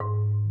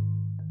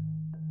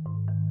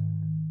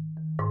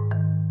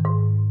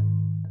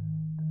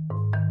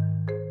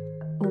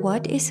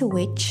What is a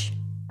witch?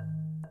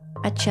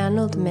 A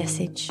channeled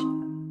message.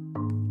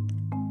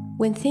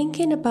 When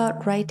thinking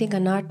about writing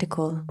an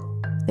article,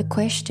 the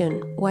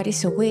question, what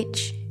is a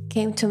witch,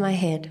 came to my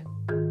head.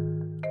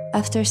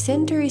 After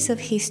centuries of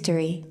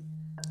history,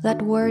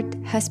 that word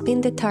has been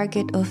the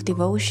target of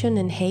devotion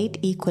and hate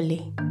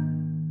equally.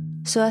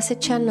 So as a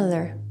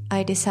channeler,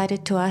 I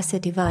decided to ask the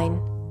divine,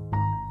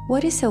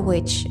 what is a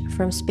witch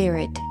from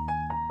spirit?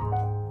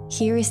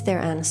 Here is their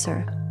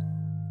answer.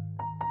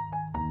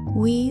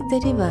 We, the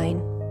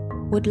divine,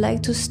 would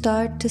like to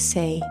start to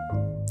say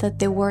that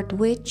the word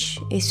witch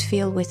is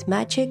filled with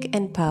magic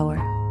and power.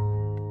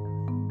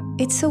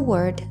 It's a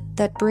word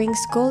that brings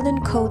golden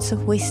codes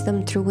of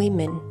wisdom through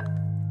women,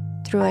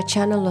 through a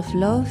channel of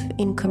love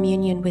in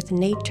communion with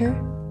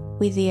nature,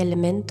 with the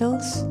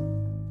elementals,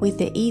 with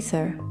the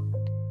ether,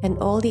 and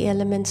all the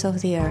elements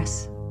of the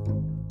earth.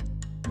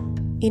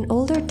 In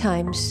older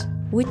times,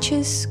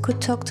 witches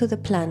could talk to the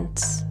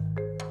plants,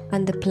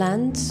 and the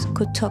plants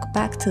could talk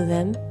back to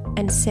them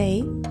and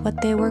say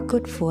what they were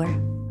good for.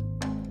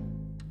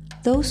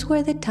 Those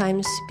were the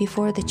times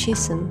before the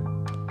schism,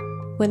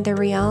 when the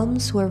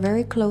realms were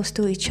very close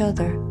to each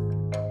other,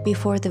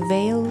 before the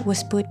veil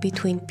was put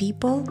between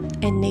people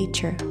and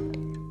nature,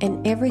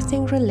 and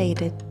everything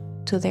related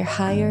to their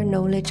higher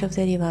knowledge of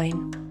the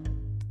divine.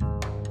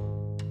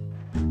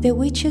 The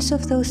witches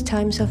of those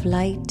times of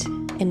light,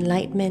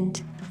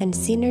 enlightenment, and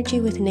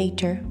synergy with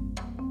nature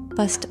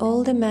passed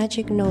all the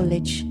magic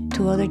knowledge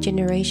to other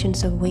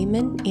generations of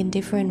women in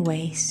different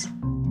ways.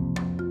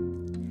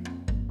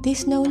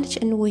 This knowledge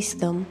and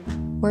wisdom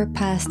were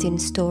passed in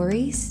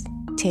stories,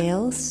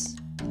 tales,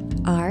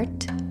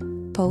 art,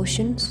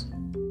 potions,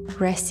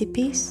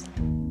 recipes,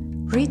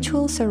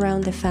 rituals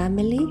around the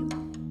family,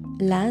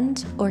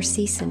 land, or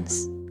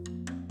seasons.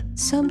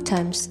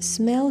 Sometimes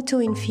smell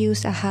to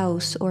infuse a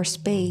house or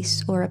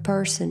space or a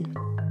person.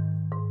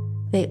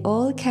 They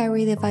all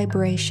carry the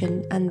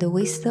vibration and the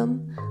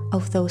wisdom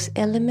of those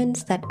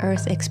elements that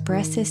Earth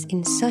expresses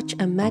in such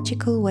a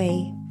magical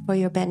way for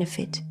your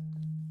benefit.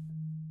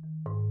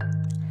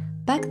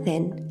 Back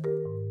then,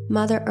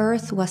 Mother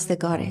Earth was the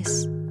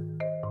goddess.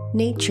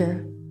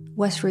 Nature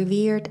was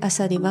revered as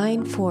a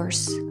divine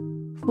force,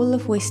 full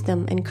of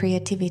wisdom and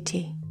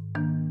creativity,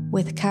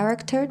 with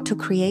character to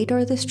create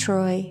or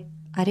destroy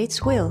at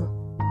its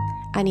will,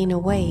 and in a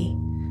way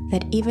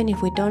that even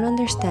if we don't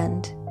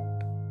understand,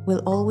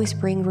 will always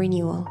bring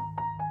renewal.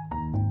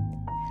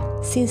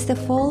 Since the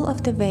fall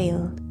of the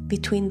veil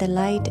between the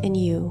light and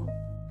you,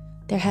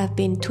 there have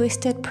been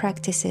twisted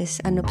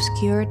practices and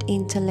obscured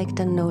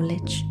intellect and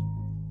knowledge.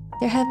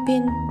 There have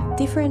been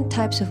different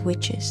types of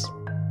witches.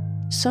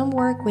 Some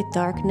work with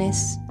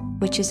darkness,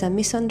 which is a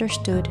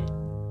misunderstood,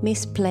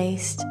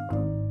 misplaced,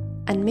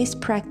 and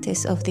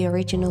mispractice of the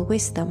original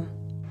wisdom.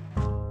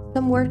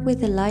 Some work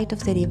with the light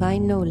of the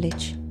divine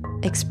knowledge,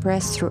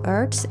 expressed through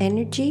Earth's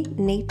energy,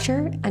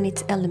 nature, and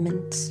its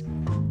elements.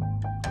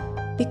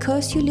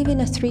 Because you live in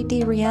a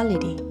 3D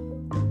reality,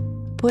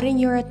 putting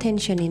your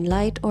attention in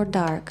light or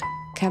dark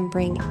can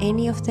bring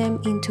any of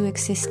them into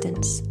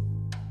existence.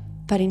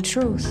 But in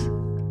truth,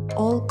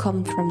 all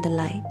come from the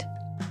light.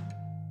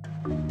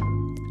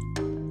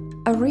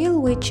 A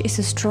real witch is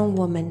a strong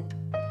woman.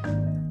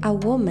 A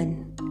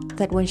woman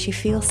that when she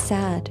feels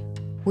sad,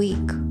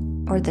 weak,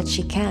 or that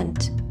she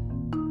can't,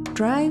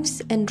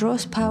 drives and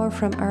draws power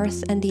from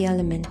earth and the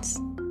elements.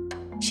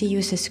 She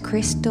uses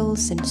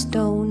crystals and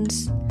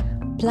stones,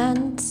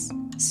 plants,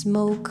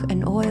 smoke,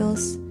 and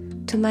oils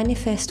to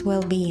manifest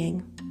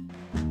well-being.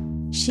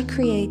 She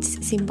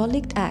creates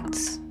symbolic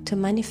acts to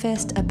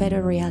manifest a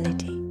better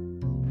reality.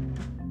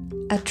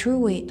 A true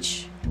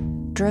witch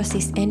draws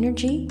this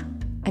energy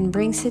and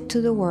brings it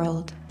to the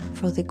world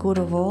for the good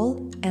of all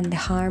and the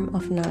harm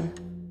of none.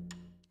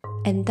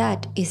 And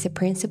that is the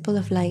principle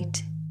of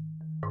light.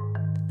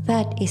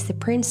 That is the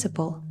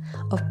principle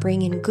of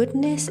bringing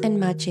goodness and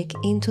magic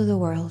into the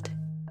world.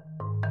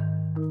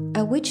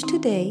 A witch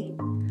today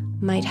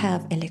might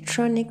have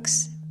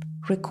electronics,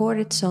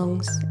 recorded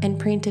songs, and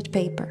printed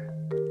paper,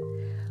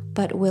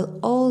 but will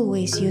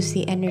always use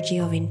the energy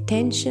of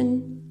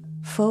intention,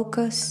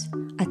 focus,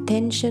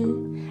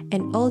 attention,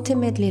 and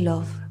ultimately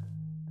love.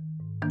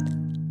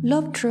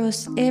 Love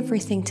draws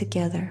everything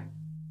together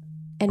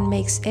and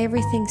makes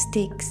everything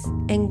stick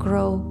and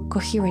grow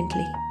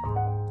coherently.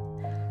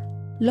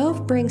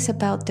 Love brings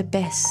about the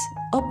best,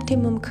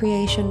 optimum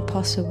creation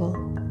possible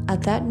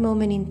at that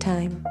moment in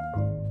time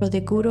for the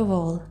good of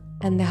all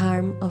and the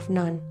harm of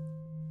none.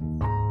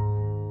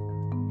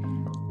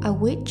 A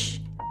witch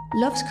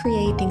loves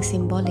creating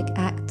symbolic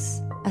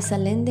acts as a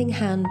lending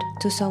hand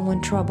to someone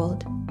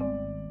troubled,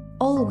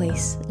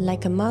 always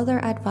like a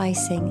mother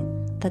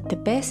advising that the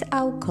best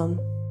outcome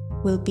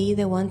will be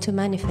the one to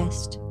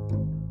manifest,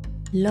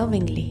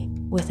 lovingly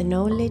with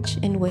knowledge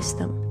and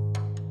wisdom.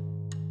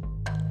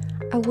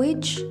 A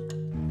witch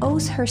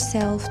owes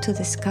herself to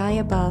the sky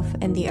above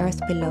and the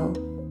earth below,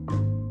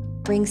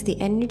 brings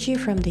the energy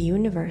from the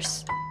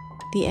universe,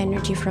 the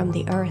energy from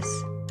the earth,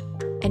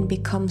 and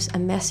becomes a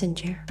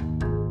messenger,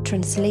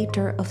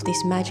 translator of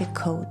these magic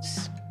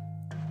codes.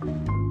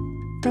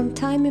 From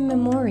time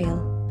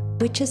immemorial,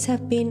 witches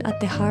have been at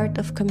the heart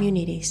of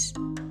communities.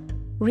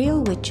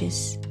 Real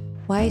witches,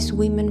 wise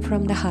women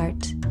from the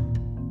heart,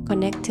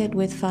 connected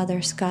with Father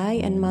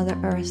Sky and Mother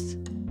Earth,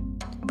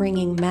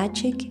 bringing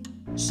magic,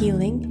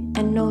 healing,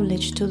 and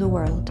knowledge to the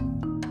world.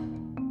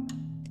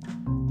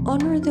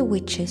 Honor the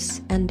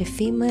witches and the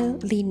female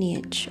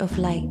lineage of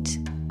light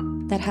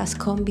that has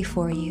come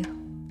before you,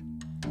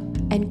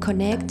 and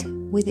connect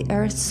with the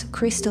Earth's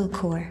crystal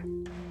core,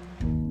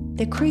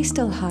 the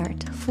crystal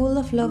heart full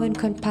of love and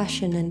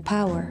compassion and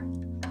power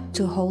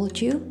to hold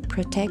you,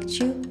 protect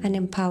you, and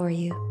empower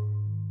you.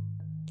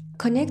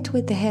 Connect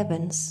with the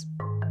heavens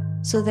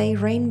so they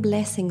rain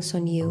blessings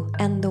on you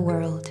and the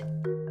world,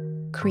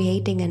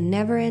 creating a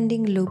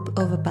never-ending loop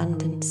of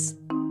abundance.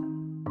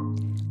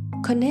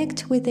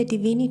 Connect with the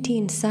divinity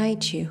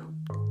inside you.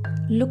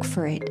 Look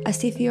for it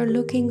as if you're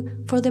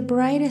looking for the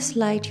brightest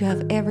light you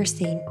have ever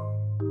seen.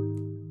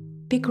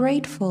 Be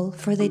grateful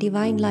for the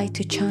divine light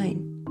to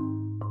shine.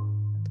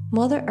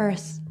 Mother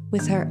Earth,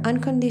 with her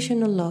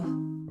unconditional love,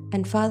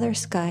 and Father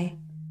Sky,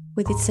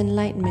 with its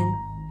enlightenment,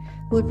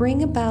 will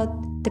bring about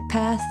the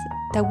path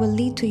that will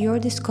lead to your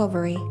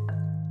discovery,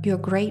 your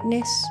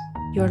greatness,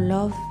 your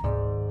love,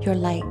 your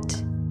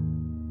light.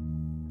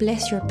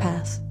 Bless your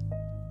path.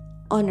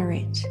 Honor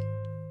it.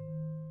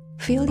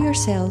 Fill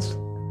yourself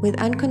with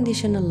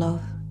unconditional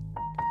love.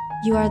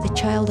 You are the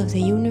child of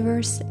the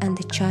universe and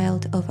the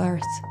child of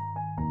Earth.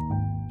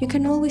 You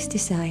can always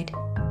decide,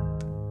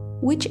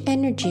 which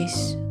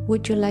energies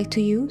would you like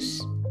to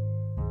use?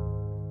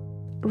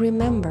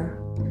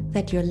 Remember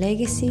that your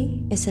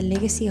legacy is a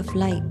legacy of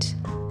light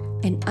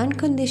and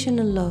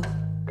unconditional love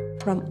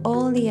from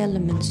all the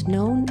elements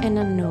known and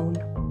unknown.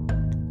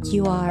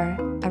 You are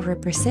a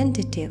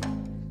representative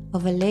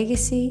of a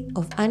legacy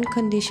of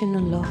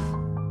unconditional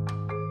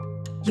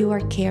love. You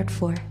are cared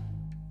for.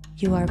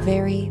 You are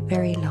very,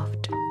 very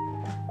loved.